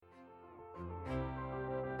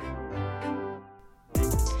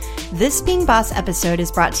This Being Boss episode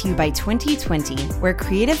is brought to you by 2020, where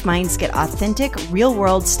creative minds get authentic,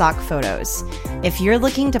 real-world stock photos. If you're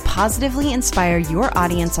looking to positively inspire your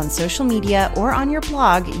audience on social media or on your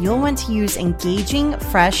blog, you'll want to use engaging,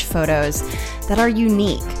 fresh photos that are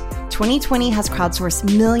unique. 2020 has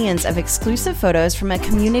crowdsourced millions of exclusive photos from a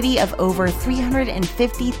community of over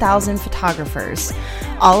 350,000 photographers,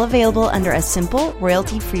 all available under a simple,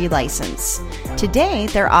 royalty-free license. Today,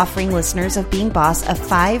 they're offering listeners of Being Boss a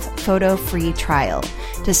 5-photo free trial.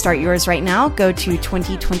 To start yours right now, go to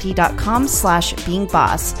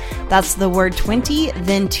 2020.com/beingboss. That's the word 20,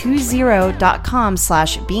 then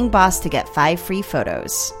 20.com/beingboss to get 5 free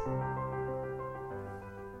photos.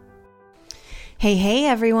 Hey,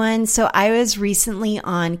 everyone. So I was recently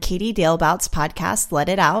on Katie Dalebout's podcast, Let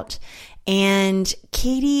It Out. And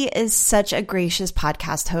Katie is such a gracious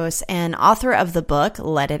podcast host and author of the book,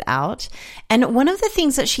 Let It Out. And one of the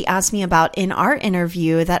things that she asked me about in our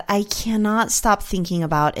interview that I cannot stop thinking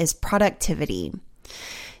about is productivity.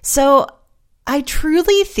 So I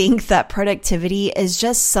truly think that productivity is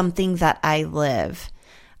just something that I live.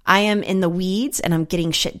 I am in the weeds and I'm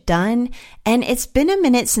getting shit done. And it's been a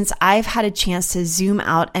minute since I've had a chance to zoom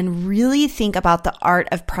out and really think about the art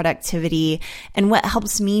of productivity and what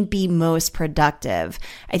helps me be most productive.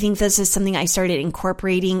 I think this is something I started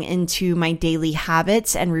incorporating into my daily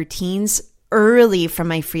habits and routines early from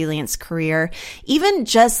my freelance career. Even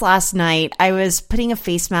just last night, I was putting a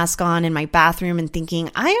face mask on in my bathroom and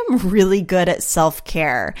thinking, I am really good at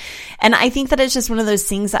self-care. And I think that it's just one of those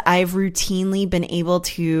things that I've routinely been able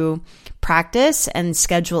to practice and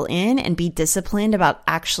schedule in and be disciplined about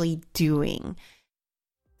actually doing.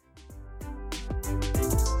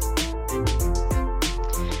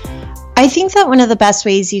 I think that one of the best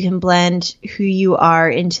ways you can blend who you are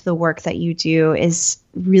into the work that you do is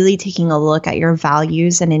really taking a look at your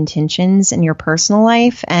values and intentions in your personal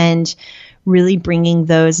life and really bringing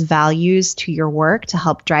those values to your work to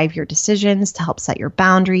help drive your decisions, to help set your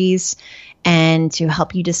boundaries, and to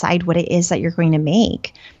help you decide what it is that you're going to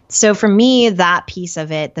make. So for me, that piece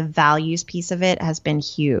of it, the values piece of it, has been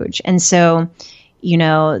huge. And so, you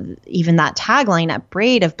know, even that tagline at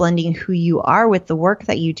Braid of blending who you are with the work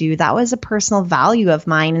that you do, that was a personal value of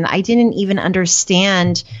mine. And I didn't even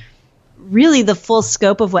understand really the full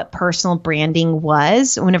scope of what personal branding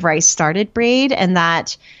was whenever I started Braid, and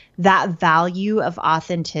that value of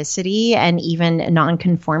authenticity and even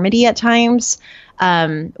nonconformity at times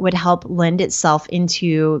would help lend itself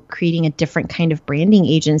into creating a different kind of branding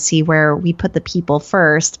agency where we put the people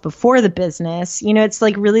first before the business. You know, it's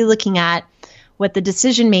like really looking at what the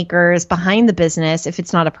decision makers behind the business, if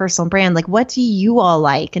it's not a personal brand, like what do you all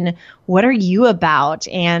like and what are you about,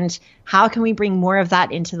 and how can we bring more of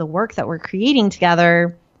that into the work that we're creating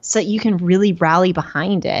together so that you can really rally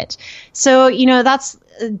behind it. So, you know, that's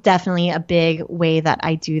definitely a big way that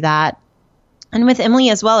I do that. And with Emily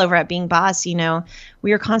as well over at Being Boss, you know,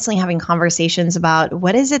 we are constantly having conversations about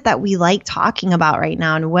what is it that we like talking about right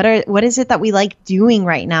now, and what is it that we like doing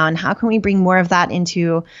right now, and how can we bring more of that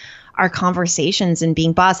into our conversations in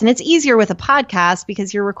Being Boss. And it's easier with a podcast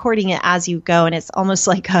because you're recording it as you go, and it's almost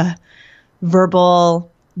like a verbal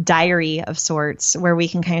diary of sorts where we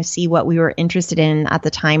can kind of see what we were interested in at the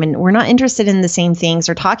time. And we're not interested in the same things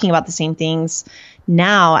or talking about the same things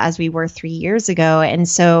now as we were 3 years ago. And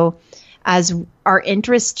so as our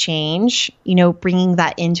interests change, you know, bringing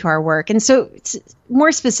that into our work. And so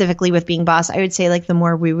more specifically with Being Boss, I would say like the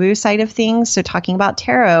more woo-woo side of things. So talking about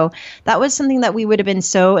tarot, that was something that we would have been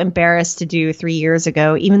so embarrassed to do 3 years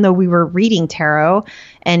ago, even though we were reading tarot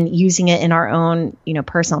and using it in our own, you know,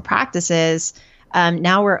 personal practices.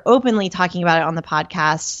 Now we're openly talking about it on the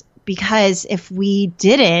podcast, because if we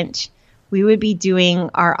didn't, we would be doing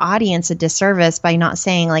our audience a disservice by not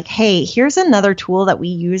saying like, hey, here's another tool that we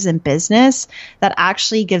use in business that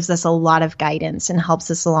actually gives us a lot of guidance and helps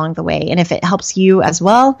us along the way. And if it helps you as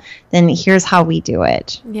well, then here's how we do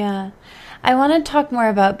it. Yeah. I want to talk more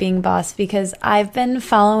about Being Boss because I've been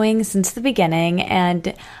following since the beginning,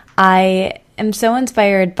 and I am so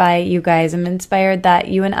inspired by you guys. I'm inspired that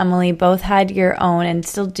you and Emily both had your own and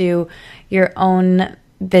still do your own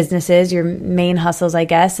businesses, your main hustles, I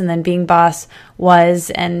guess, and then Being Boss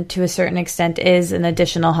was, and to a certain extent is, an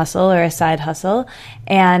additional hustle or a side hustle,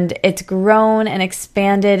 and it's grown and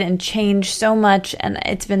expanded and changed so much, and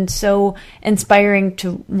it's been so inspiring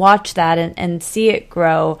to watch that and see it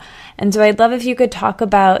grow. And so I'd love if you could talk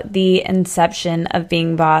about the inception of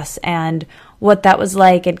Being Boss and what that was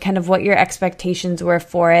like, and kind of what your expectations were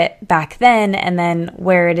for it back then, and then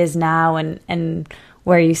where it is now, and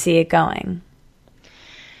where you see it going.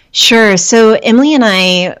 Sure. So Emily and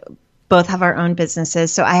I both have our own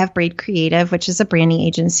businesses. So I have Braid Creative, which is a branding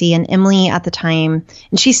agency, and Emily at the time,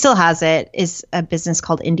 and she still has it, is a business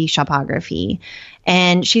called Indie Shopography.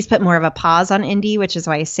 And she's put more of a pause on indie, which is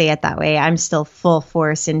why I say it that way. I'm still full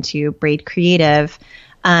force into Braid Creative.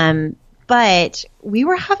 But we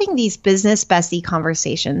were having these business bestie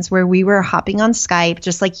conversations where we were hopping on Skype,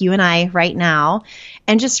 just like you and I right now,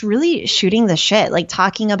 and just really shooting the shit, like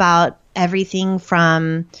talking about everything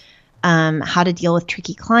from how to deal with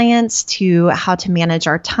tricky clients to how to manage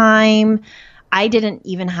our time. I didn't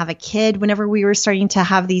even have a kid whenever we were starting to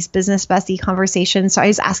have these business bestie conversations. So I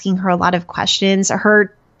was asking her a lot of questions.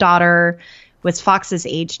 Her daughter was Fox's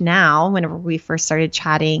age now, whenever we first started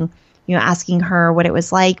chatting, asking her what it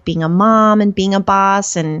was like being a mom and being a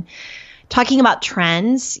boss, and talking about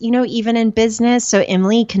trends, even in business. So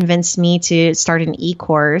Emily convinced me to start an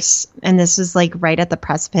e-course, and this was like right at the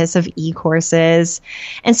precipice of e-courses.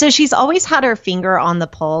 And so she's always had her finger on the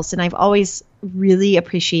pulse, and I've always really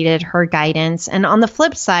appreciated her guidance. And on the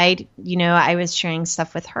flip side, I was sharing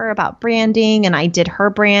stuff with her about branding, and I did her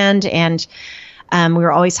brand, and we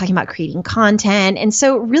were always talking about creating content. And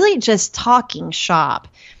so really just talking shop.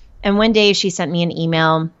 And one day she sent me an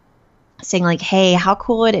email saying like, hey, how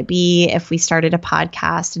cool would it be if we started a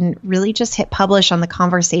podcast and really just hit publish on the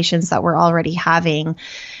conversations that we're already having?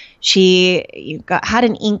 She had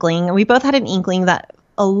an inkling, and we both had an inkling that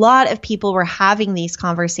a lot of people were having these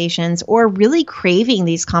conversations or really craving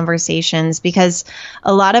these conversations, because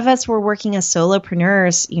a lot of us were working as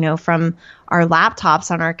solopreneurs, from our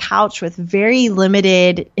laptops on our couch with very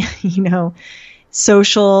limited,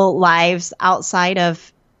 social lives outside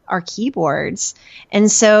of our keyboards.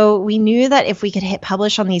 And so we knew that if we could hit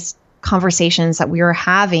publish on these conversations that we were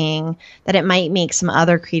having, that it might make some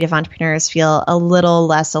other creative entrepreneurs feel a little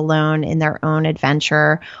less alone in their own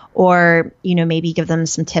adventure, or, maybe give them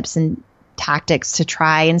some tips and tactics to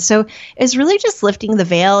try. And so it was really just lifting the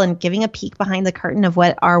veil and giving a peek behind the curtain of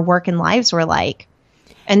what our work and lives were like.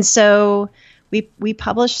 And so we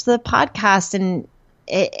published the podcast, and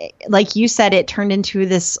it, like you said, it turned into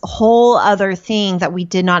this whole other thing that we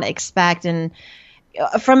did not expect. And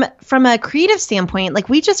from a creative standpoint, like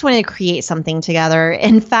we just wanted to create something together.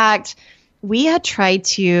 In fact, we had tried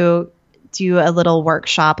to do a little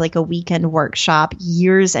workshop, like a weekend workshop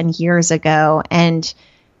years and years ago, and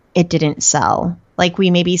it didn't sell. Like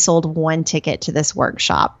we maybe sold one ticket to this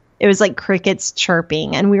workshop. It was like crickets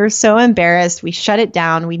chirping, and we were so embarrassed. We shut it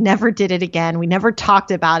down. We never did it again. We never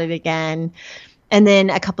talked about it again. And then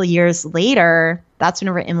a couple of years later, that's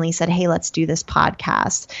whenever Emily said, hey, let's do this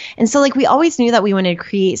podcast. And so like we always knew that we wanted to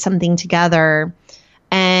create something together.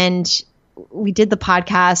 And we did the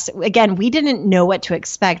podcast. Again, we didn't know what to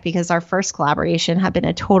expect because our first collaboration had been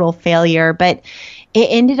a total failure, but it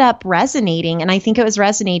ended up resonating. And I think it was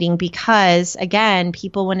resonating because, again,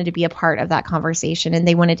 people wanted to be a part of that conversation, and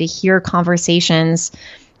they wanted to hear conversations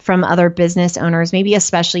from other business owners, maybe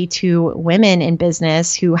especially to women in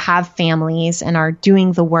business who have families and are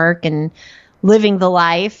doing the work and living the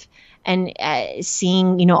life, and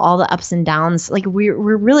seeing, all the ups and downs. Like we're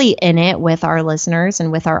really in it with our listeners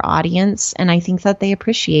and with our audience. And I think that they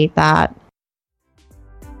appreciate that.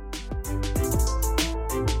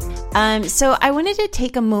 So I wanted to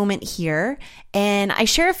take a moment here, and I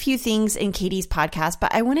share a few things in Katie's podcast,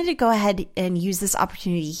 but I wanted to go ahead and use this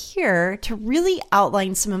opportunity here to really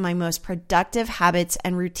outline some of my most productive habits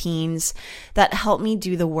and routines that help me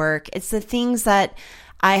do the work. It's the things that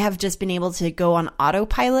I have just been able to go on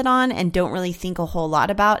autopilot on and don't really think a whole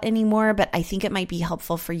lot about anymore, but I think it might be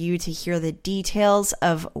helpful for you to hear the details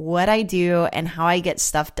of what I do and how I get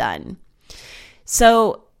stuff done.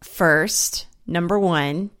 So first, number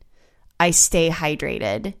one, I stay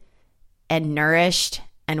hydrated and nourished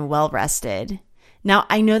and well rested. Now,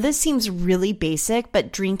 I know this seems really basic,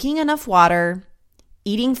 but drinking enough water,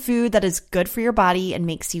 eating food that is good for your body and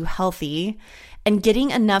makes you healthy, and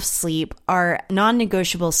getting enough sleep are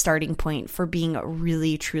non-negotiable starting point for being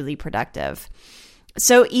really, truly productive.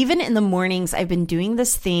 So even in the mornings, I've been doing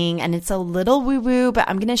this thing, and it's a little woo-woo, but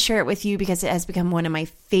I'm going to share it with you because it has become one of my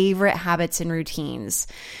favorite habits and routines.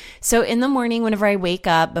 So in the morning, whenever I wake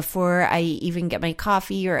up, before I even get my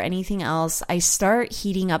coffee or anything else, I start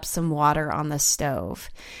heating up some water on the stove.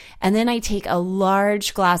 And then I take a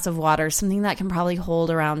large glass of water, something that can probably hold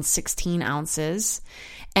around 16 ounces.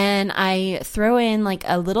 And I throw in like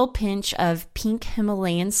a little pinch of pink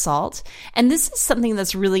Himalayan salt. And this is something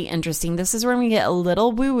that's really interesting. This is where we get a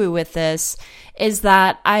little woo-woo with this, is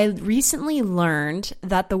that I recently learned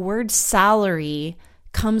that the word salary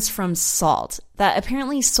comes from salt, that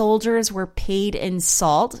apparently soldiers were paid in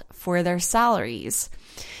salt for their salaries.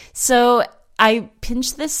 So I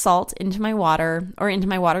pinch this salt into my water or into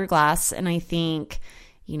my water glass, and I think,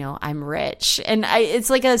 I'm rich. And it's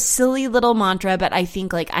like a silly little mantra, but I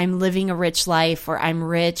think like I'm living a rich life, or I'm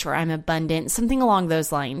rich, or I'm abundant, something along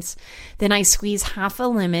those lines. Then I squeeze half a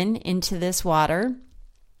lemon into this water,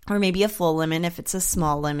 or maybe a full lemon if it's a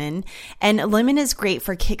small lemon. And lemon is great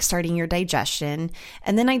for kickstarting your digestion.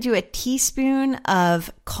 And then I do a teaspoon of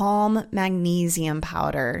calm magnesium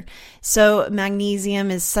powder. So magnesium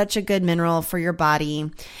is such a good mineral for your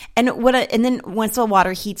body. And then once the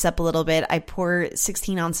water heats up a little bit, I pour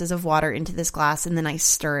 16 ounces of water into this glass, and then I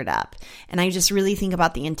stir it up. And I just really think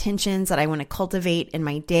about the intentions that I want to cultivate in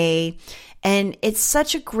my day. And it's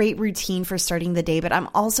such a great routine for starting the day, but I'm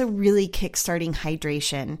also really kickstarting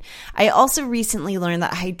hydration. I also recently learned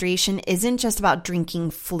that hydration isn't just about drinking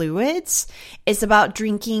fluids. It's about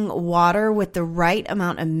drinking water with the right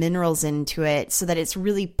amount of minerals into it so that it's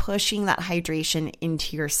really pushing that hydration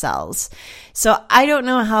into your cells. So I don't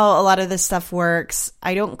know how a lot of this stuff works.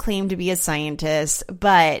 I don't claim to be a scientist,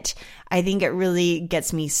 but I think it really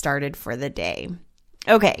gets me started for the day.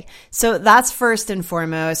 Okay, so that's first and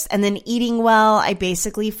foremost. And then eating well, I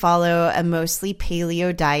basically follow a mostly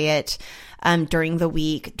paleo diet during the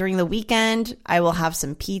week. During the weekend, I will have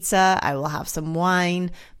some pizza, I will have some wine,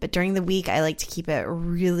 but during the week, I like to keep it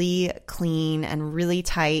really clean and really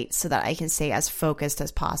tight so that I can stay as focused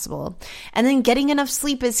as possible. And then getting enough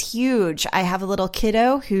sleep is huge. I have a little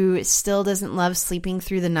kiddo who still doesn't love sleeping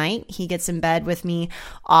through the night. He gets in bed with me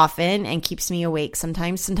often and keeps me awake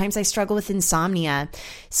sometimes. Sometimes I struggle with insomnia.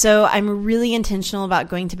 So I'm really intentional about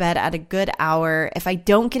going to bed at a good hour. If I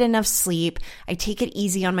don't get enough sleep, I take it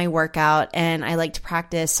easy on my workout, and I like to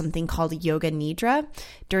practice something called yoga nidra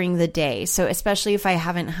during the day. So especially if I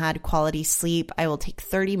haven't had quality sleep, I will take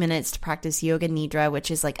 30 minutes to practice yoga nidra, which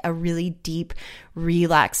is like a really deep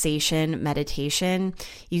relaxation meditation.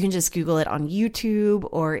 You can just Google it on YouTube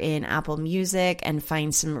or in Apple Music and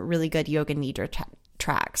find some really good yoga nidra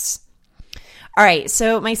tracks. All right,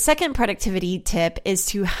 so my second productivity tip is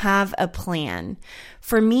to have a plan.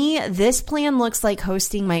 For me, this plan looks like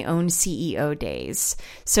hosting my own CEO days.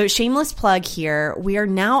 So shameless plug here, we are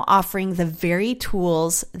now offering the very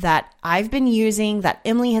tools that I've been using, that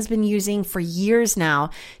Emily has been using for years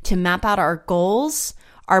now to map out our goals,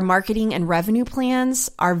 our marketing and revenue plans,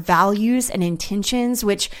 our values and intentions,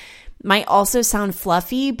 which might also sound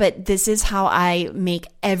fluffy, but this is how I make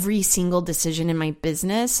every single decision in my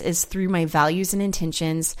business, is through my values and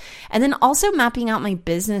intentions, and then also mapping out my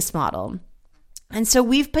business model. And so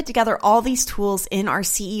we've put together all these tools in our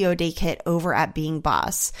CEO Day Kit over at Being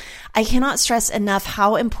Boss. I cannot stress enough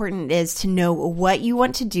how important it is to know what you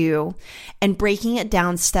want to do and breaking it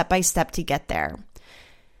down step by step to get there.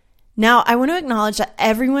 Now, I want to acknowledge that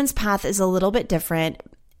everyone's path is a little bit different.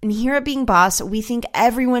 And here at Being Boss, we think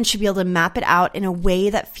everyone should be able to map it out in a way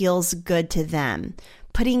that feels good to them.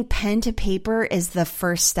 Putting pen to paper is the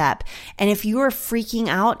first step. And if you are freaking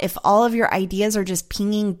out, if all of your ideas are just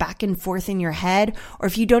pinging back and forth in your head, or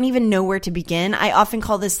if you don't even know where to begin, I often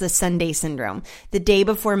call this the Sunday syndrome. The day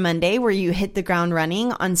before Monday, where you hit the ground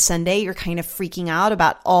running, on Sunday, you're kind of freaking out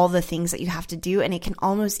about all the things that you have to do, and it can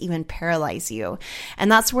almost even paralyze you.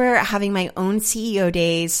 And that's where having my own CEO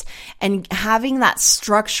days and having that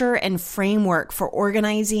structure and framework for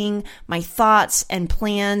organizing my thoughts and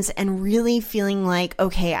plans and really feeling like,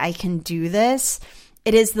 okay, I can do this.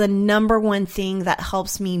 It is the number one thing that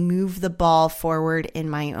helps me move the ball forward in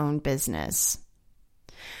my own business.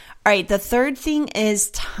 All right, the third thing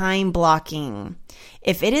is time blocking.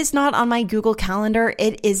 If it is not on my Google Calendar,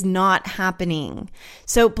 it is not happening.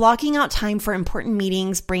 So blocking out time for important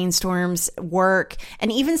meetings, brainstorms, work,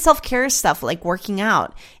 and even self-care stuff like working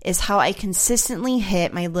out is how I consistently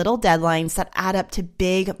hit my little deadlines that add up to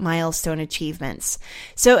big milestone achievements.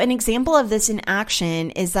 So an example of this in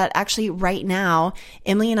action is that actually right now,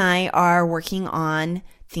 Emily and I are working on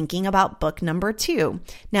thinking about book number 2.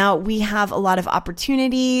 Now, we have a lot of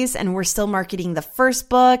opportunities and we're still marketing the first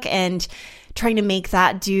book and trying to make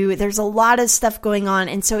that do. There's a lot of stuff going on.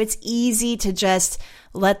 And so it's easy to just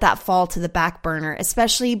let that fall to the back burner,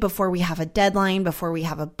 especially before we have a deadline, before we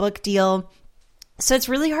have a book deal. So it's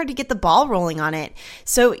really hard to get the ball rolling on it.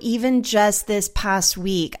 So even just this past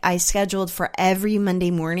week, I scheduled for every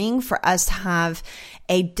Monday morning for us to have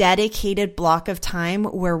a dedicated block of time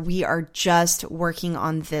where we are just working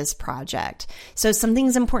on this project. So if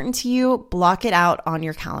something's important to you, block it out on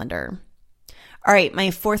your calendar. All right, my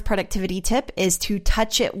fourth productivity tip is to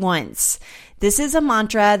touch it once. This is a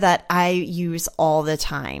mantra that I use all the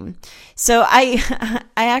time. So I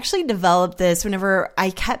actually developed this whenever I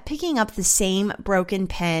kept picking up the same broken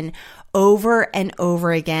pen over and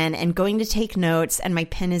over again and going to take notes, and my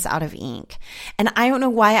pen is out of ink. And I don't know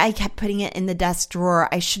why I kept putting it in the desk drawer.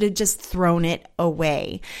 I should have just thrown it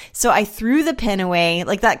away. So I threw the pen away.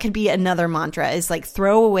 Like, that could be another mantra, is like,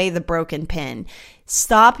 throw away the broken pen.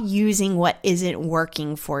 Stop using what isn't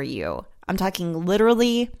working for you. I'm talking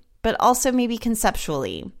literally, but also maybe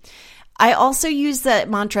conceptually. I also use the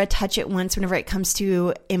mantra, touch it once, whenever it comes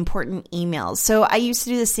to important emails. So I used to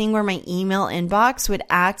do this thing where my email inbox would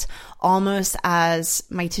act almost as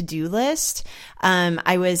my to-do list.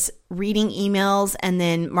 I was reading emails and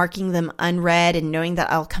then marking them unread and knowing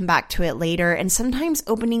that I'll come back to it later, and sometimes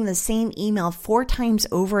opening the same email 4 times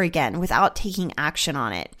over again without taking action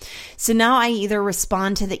on it. So now I either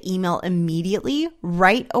respond to the email immediately,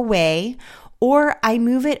 right away, or I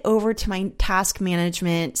move it over to my task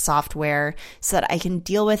management software so that I can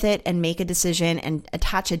deal with it and make a decision and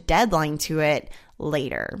attach a deadline to it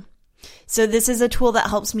later. So this is a tool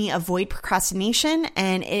that helps me avoid procrastination,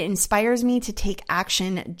 and it inspires me to take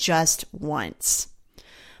action just once.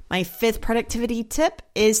 My 5th productivity tip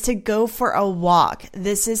is to go for a walk.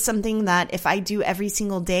 This is something that, if I do every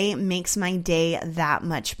single day, makes my day that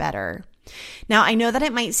much better. Now, I know that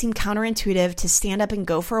it might seem counterintuitive to stand up and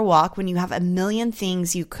go for a walk when you have a million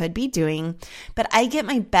things you could be doing, but I get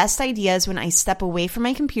my best ideas when I step away from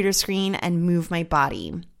my computer screen and move my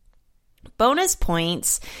body. Bonus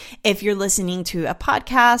points if you're listening to a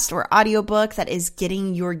podcast or audiobook that is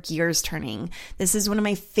getting your gears turning. This is one of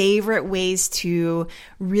my favorite ways to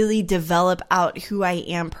really develop out who I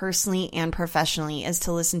am personally and professionally, is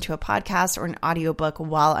to listen to a podcast or an audiobook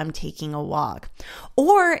while I'm taking a walk.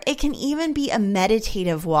 Or it can even be a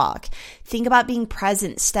meditative walk. Think about being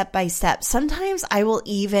present step by step. Sometimes I will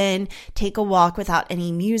even take a walk without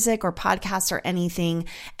any music or podcasts or anything,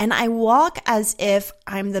 and I walk as if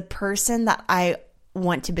I'm the person that I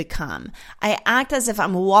want to become. I act as if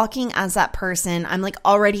I'm walking as that person. I'm like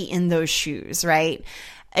already in those shoes, right?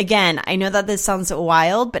 Again, I know that this sounds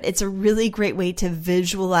wild, but it's a really great way to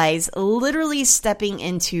visualize literally stepping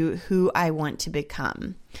into who I want to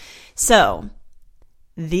become. So,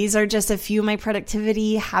 these are just a few of my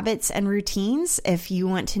productivity habits and routines. If you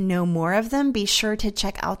want to know more of them, be sure to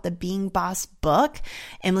check out the Being Boss book.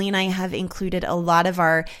 Emily and I have included a lot of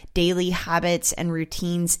our daily habits and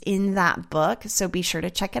routines in that book, so be sure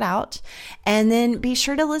to check it out. And then be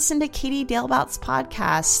sure to listen to Katie Dalebout's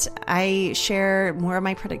podcast. I share more of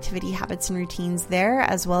my productivity habits and routines there,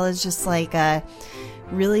 as well as just like a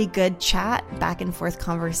really good chat, back and forth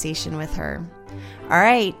conversation with her. All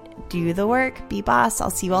right. Do the work, be boss. I'll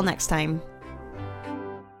see you all next time.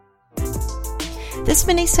 This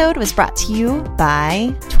minisode was brought to you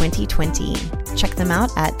by 2020. Check them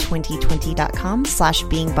out at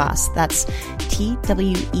 2020.com/beingboss. That's TWENTY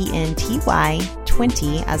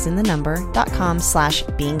 20 as in the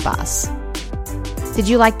number.com/beingboss. Did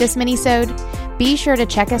you like this minisode? Be sure to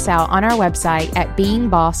check us out on our website at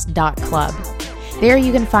beingboss.club. There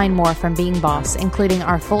you can find more from Being Boss, including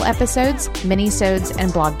our full episodes, minisodes,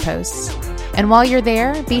 and blog posts. And while you're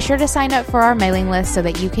there, be sure to sign up for our mailing list so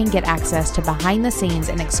that you can get access to behind the scenes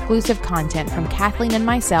and exclusive content from Kathleen and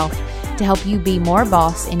myself to help you be more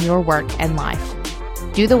boss in your work and life.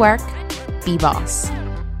 Do the work, be boss.